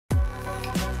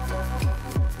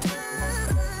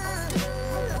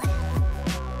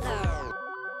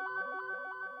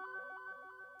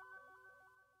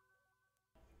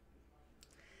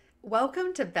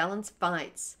Welcome to Balanced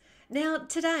Bites. Now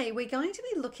today we're going to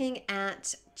be looking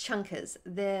at chunkers.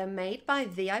 They're made by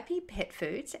VIP Pet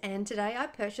Foods and today I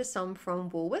purchased some from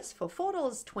Woolworths for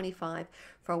 $4.25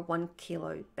 for a 1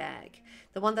 kilo bag.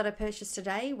 The one that I purchased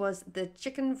today was the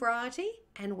chicken variety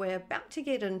and we're about to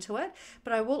get into it,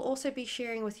 but I will also be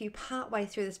sharing with you partway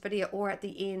through this video or at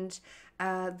the end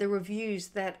the reviews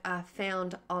that are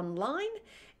found online.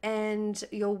 And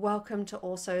you're welcome to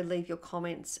also leave your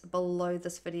comments below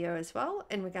this video as well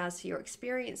in regards to your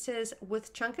experiences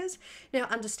with chunkers. Now,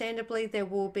 understandably, there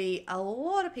will be a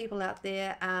lot of people out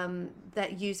there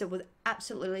that use it with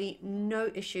absolutely no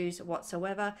issues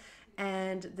whatsoever.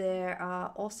 And there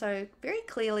are also very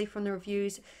clearly from the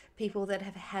reviews, people that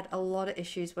have had a lot of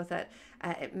issues with it,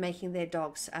 making their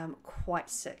dogs quite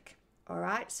sick. All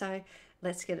right, so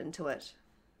let's get into it.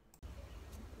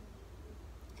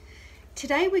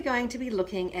 Today we're going to be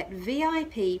looking at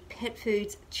VIP Pet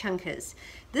Foods chunkers.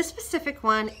 This specific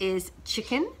one is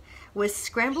chicken with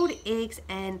scrambled eggs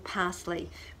and parsley.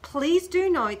 Please do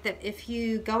note that if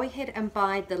you go ahead and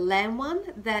buy the lamb one,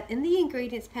 that in the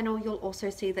ingredients panel you'll also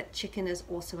see that chicken is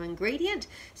also an ingredient.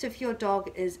 So if your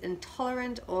dog is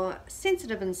intolerant or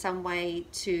sensitive in some way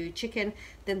to chicken,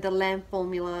 then the lamb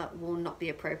formula will not be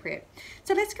appropriate.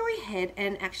 So let's go ahead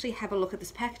and actually have a look at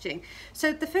this packaging.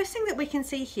 So the first thing that we can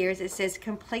see here is it says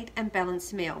complete and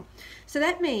balanced meal. So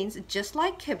that means just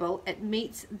like kibble, it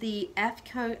meets the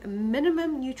AAFCO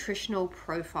minimum nutritional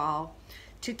profile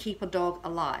to keep a dog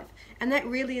alive. And that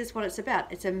really is what it's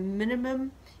about. It's a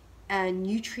minimum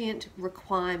nutrient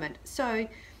requirement. So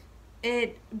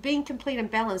it being complete and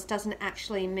balanced doesn't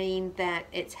actually mean that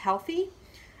it's healthy,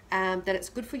 that it's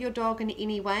good for your dog in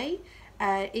any way.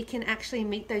 It can actually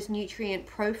meet those nutrient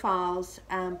profiles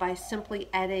by simply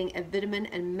adding a vitamin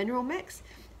and mineral mix,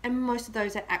 and most of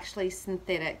those are actually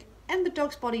synthetic. And the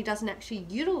dog's body doesn't actually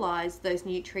utilize those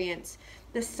nutrients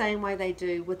the same way they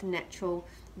do with natural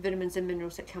vitamins and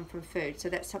minerals that come from food. So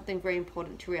that's something very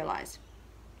important to realize.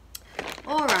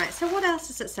 All right, so what else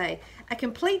does it say? A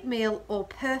complete meal or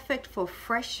perfect for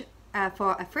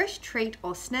a fresh treat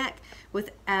or snack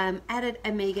with added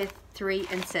omega-3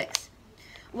 and 6.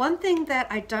 One thing that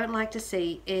I don't like to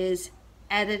see is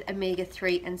added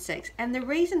omega-3 and 6, and the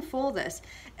reason for this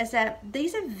is that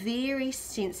these are very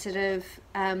sensitive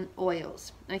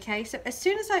oils. Okay, so as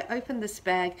soon as I open this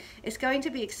bag, it's going to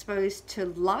be exposed to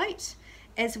light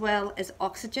as well as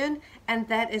oxygen, and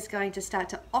that is going to start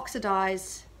to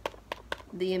oxidize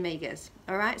the omegas.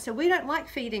 All right, so we don't like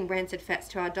feeding rancid fats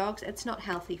to our dogs. It's not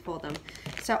healthy for them.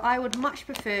 So I would much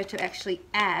prefer to actually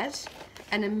add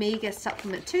an omega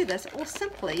supplement to this, or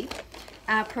simply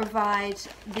provide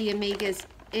the omegas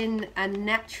in a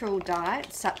natural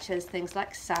diet, such as things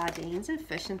like sardines and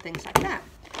fish and things like that.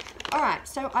 All right,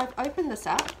 so I've opened this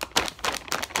up.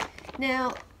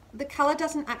 Now, the color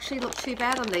doesn't actually look too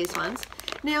bad on these ones.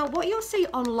 Now, what you'll see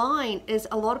online is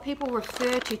a lot of people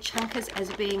refer to chunkers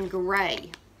as being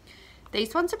gray.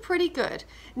 These ones are pretty good.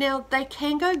 Now, they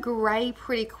can go gray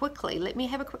pretty quickly. Let me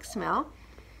have a quick smell.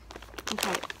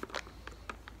 Okay,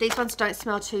 these ones don't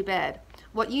smell too bad.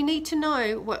 What you need to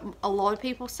know, what a lot of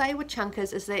people say with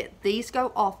chunkers, is that these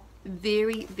go off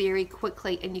very, very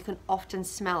quickly and you can often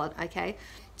smell it, okay?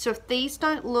 So if these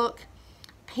don't look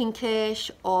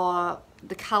pinkish or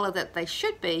the color that they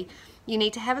should be, you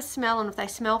need to have a smell, and if they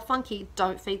smell funky,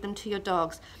 don't feed them to your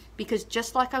dogs, because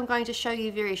just like I'm going to show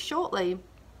you very shortly,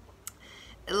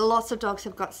 lots of dogs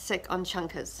have got sick on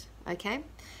chunkers, okay?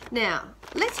 Now,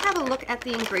 let's have a look at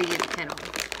the ingredient panel.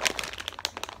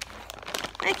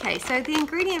 Okay, so the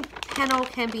ingredient panel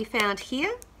can be found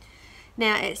here.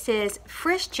 Now it says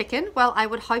fresh chicken. Well, I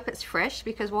would hope it's fresh,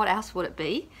 because what else would it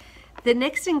be? The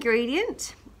next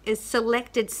ingredient is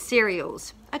selected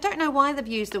cereals. I don't know why they've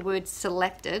used the word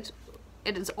selected.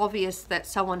 It is obvious that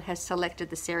someone has selected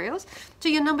the cereals. So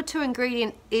your number 2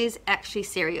 ingredient is actually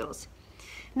cereals.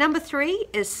 Number 3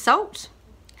 is salt.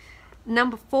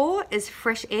 Number 4 is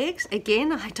fresh eggs.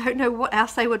 Again, I don't know what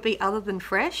else they would be other than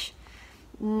fresh.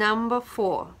 Number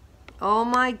 4, oh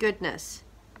my goodness,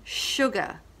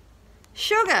 sugar.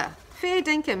 Sugar, fair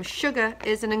dinkum, sugar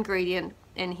is an ingredient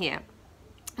in here.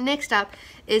 Next up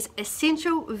is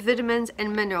essential vitamins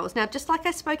and minerals. Now, just like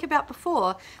I spoke about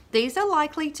before, these are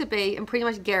likely to be, and pretty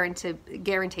much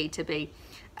guaranteed to be,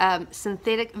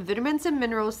 synthetic vitamins and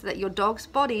minerals that your dog's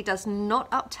body does not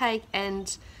uptake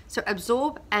and so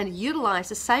absorb and utilize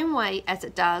the same way as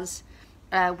it does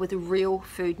with real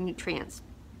food nutrients.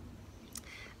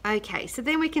 Okay, so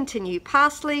then we continue.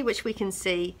 Parsley, which we can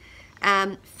see,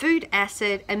 food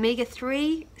acid,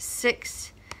 omega-3,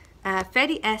 6,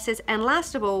 fatty acids, and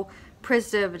last of all,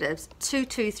 preservatives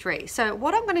 223. So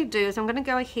what I'm going to do is I'm going to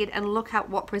go ahead and look up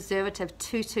what preservative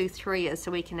 223 is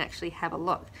so we can actually have a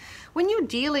look. When you're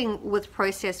dealing with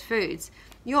processed foods,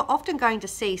 you're often going to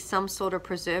see some sort of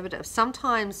preservative.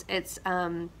 Sometimes it's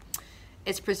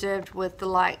preserved with the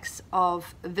likes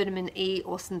of vitamin E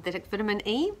or synthetic vitamin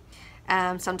E.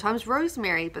 Sometimes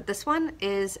rosemary, but this one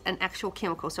is an actual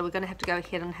chemical, so we're going to have to go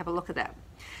ahead and have a look at that.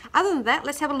 Other than that,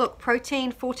 let's have a look.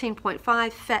 Protein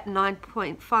 14.5, fat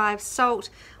 9.5, salt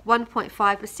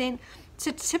 1.5%.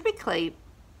 So typically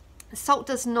salt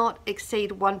does not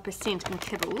exceed 1% in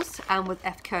kibbles with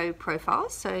AAFCO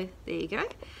profiles, so there you go.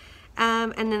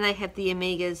 And then they have the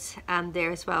omegas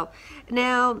there as well.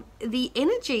 Now, the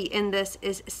energy in this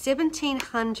is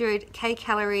 1700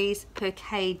 kcals per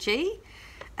kg.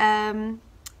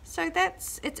 So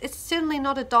it's certainly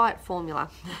not a diet formula.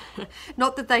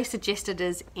 Not that they suggest it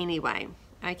is anyway.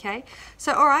 Okay,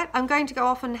 so all right, I'm going to go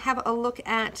off and have a look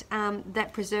at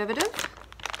that preservative.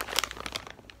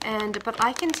 But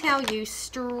I can tell you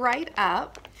straight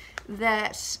up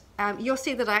that you'll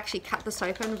see that I actually cut this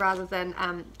open rather than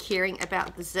caring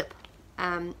about the zip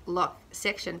lock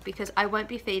section, because I won't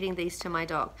be feeding these to my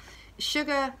dog.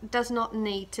 Sugar does not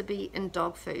need to be in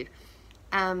dog food.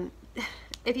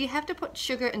 If you have to put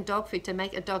sugar in dog food to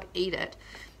make a dog eat it,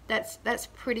 that's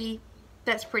pretty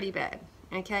bad.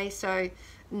 Okay, so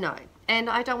no. And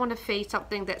I don't want to feed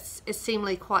something that's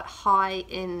seemingly quite high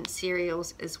in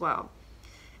cereals as well.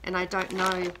 And I don't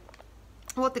know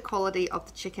what the quality of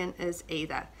the chicken is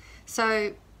either.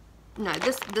 So no,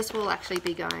 this will actually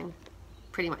be going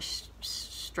pretty much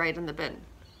straight in the bin.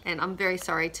 And I'm very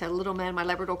sorry to little man, my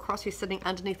Labrador cross, who's sitting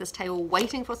underneath this table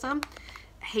waiting for some.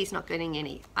 He's not getting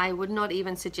any. I would not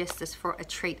even suggest this for a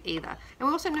treat either. And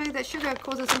we also know that sugar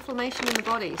causes inflammation in the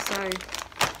body, so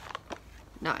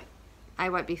no, I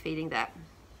won't be feeding that.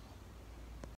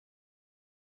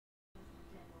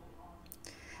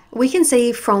 We can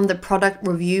see from the product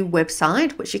review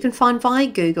website, which you can find via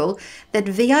Google, that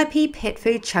VIP Pet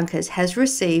Food Chunkers has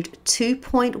received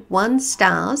 2.1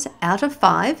 stars out of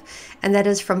 5, and that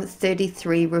is from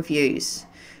 33 reviews.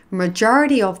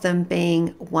 Majority of them being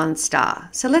 1 star.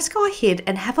 So let's go ahead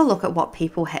and have a look at what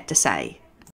people had to say.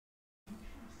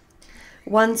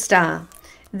 1 star.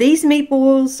 These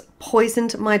meatballs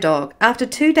poisoned my dog. After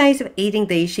 2 days of eating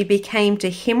these, she became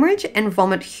to hemorrhage and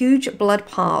vomit huge blood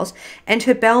piles, and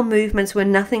her bowel movements were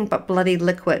nothing but bloody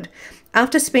liquid.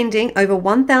 After spending over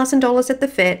 $1,000 at the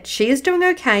vet, she is doing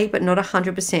okay, but not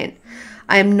 100%.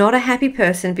 I am not a happy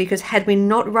person because had we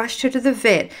not rushed her to the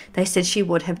vet, they said she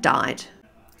would have died.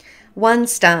 1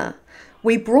 star.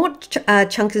 We brought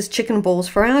Chunkers chicken balls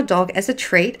for our dog as a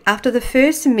treat. After the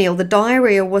first meal, the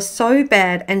diarrhea was so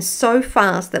bad and so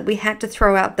fast that we had to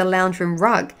throw out the lounge room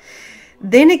rug.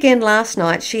 Then again last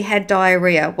night, she had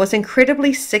diarrhea, was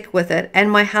incredibly sick with it, and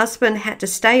my husband had to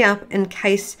stay up in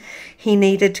case he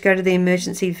needed to go to the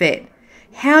emergency vet.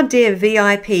 How dare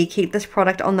VIP keep this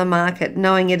product on the market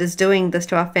knowing it is doing this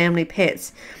to our family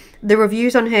pets? The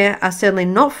reviews on her are certainly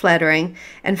not flattering,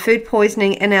 and food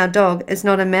poisoning in our dog is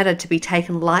not a matter to be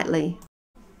taken lightly.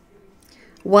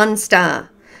 1 star.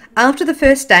 After the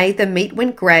first day, the meat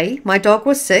went grey. My dog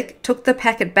was sick, took the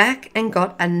packet back and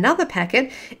got another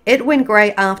packet. It went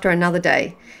grey after another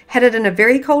day. Had it in a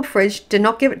very cold fridge, did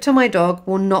not give it to my dog,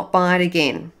 will not buy it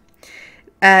again.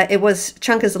 It was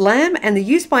Chunkers lamb, and the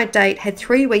use by date had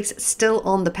 3 weeks still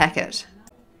on the packet.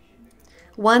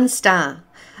 1 star.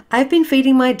 I've been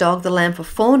feeding my dog the lamb for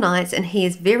 4 nights, and he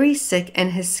is very sick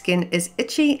and his skin is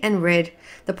itchy and red.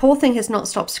 The poor thing has not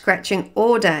stopped scratching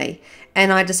all day,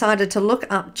 and I decided to look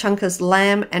up Chunkers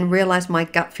lamb and realize my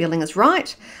gut feeling is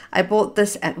right. I bought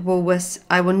this at Woolworths.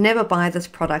 I will never buy this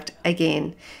product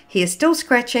again. He is still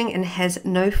scratching and has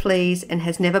no fleas and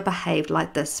has never behaved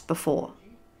like this before.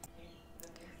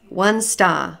 1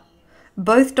 star.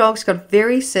 Both dogs got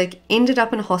very sick, ended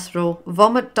up in hospital,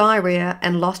 vomit, diarrhea,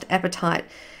 and lost appetite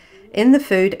in the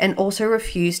food, and also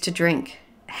refused to drink.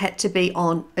 Had to be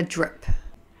on a drip.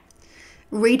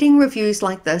 Reading reviews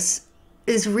like this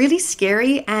is really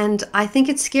scary, and I think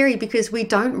it's scary because we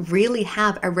don't really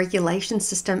have a regulation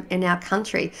system in our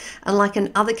country. Unlike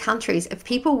in other countries, if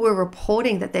people were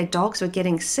reporting that their dogs were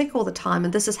getting sick all the time,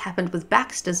 and this has happened with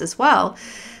Baxter's as well,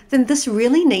 then this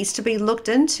really needs to be looked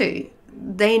into.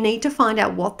 They need to find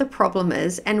out what the problem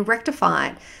is and rectify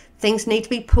it. Things need to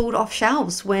be pulled off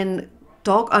shelves when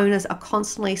dog owners are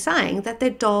constantly saying that their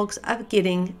dogs are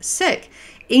getting sick,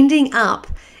 ending up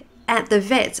at the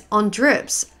vets on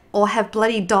drips, or have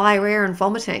bloody diarrhea and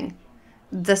vomiting.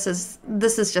 this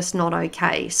is just not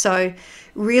okay. So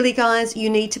really, guys, you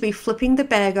need to be flipping the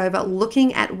bag over,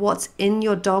 looking at what's in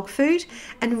your dog food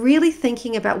and really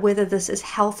thinking about whether this is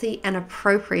healthy and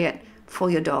appropriate for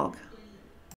your dog.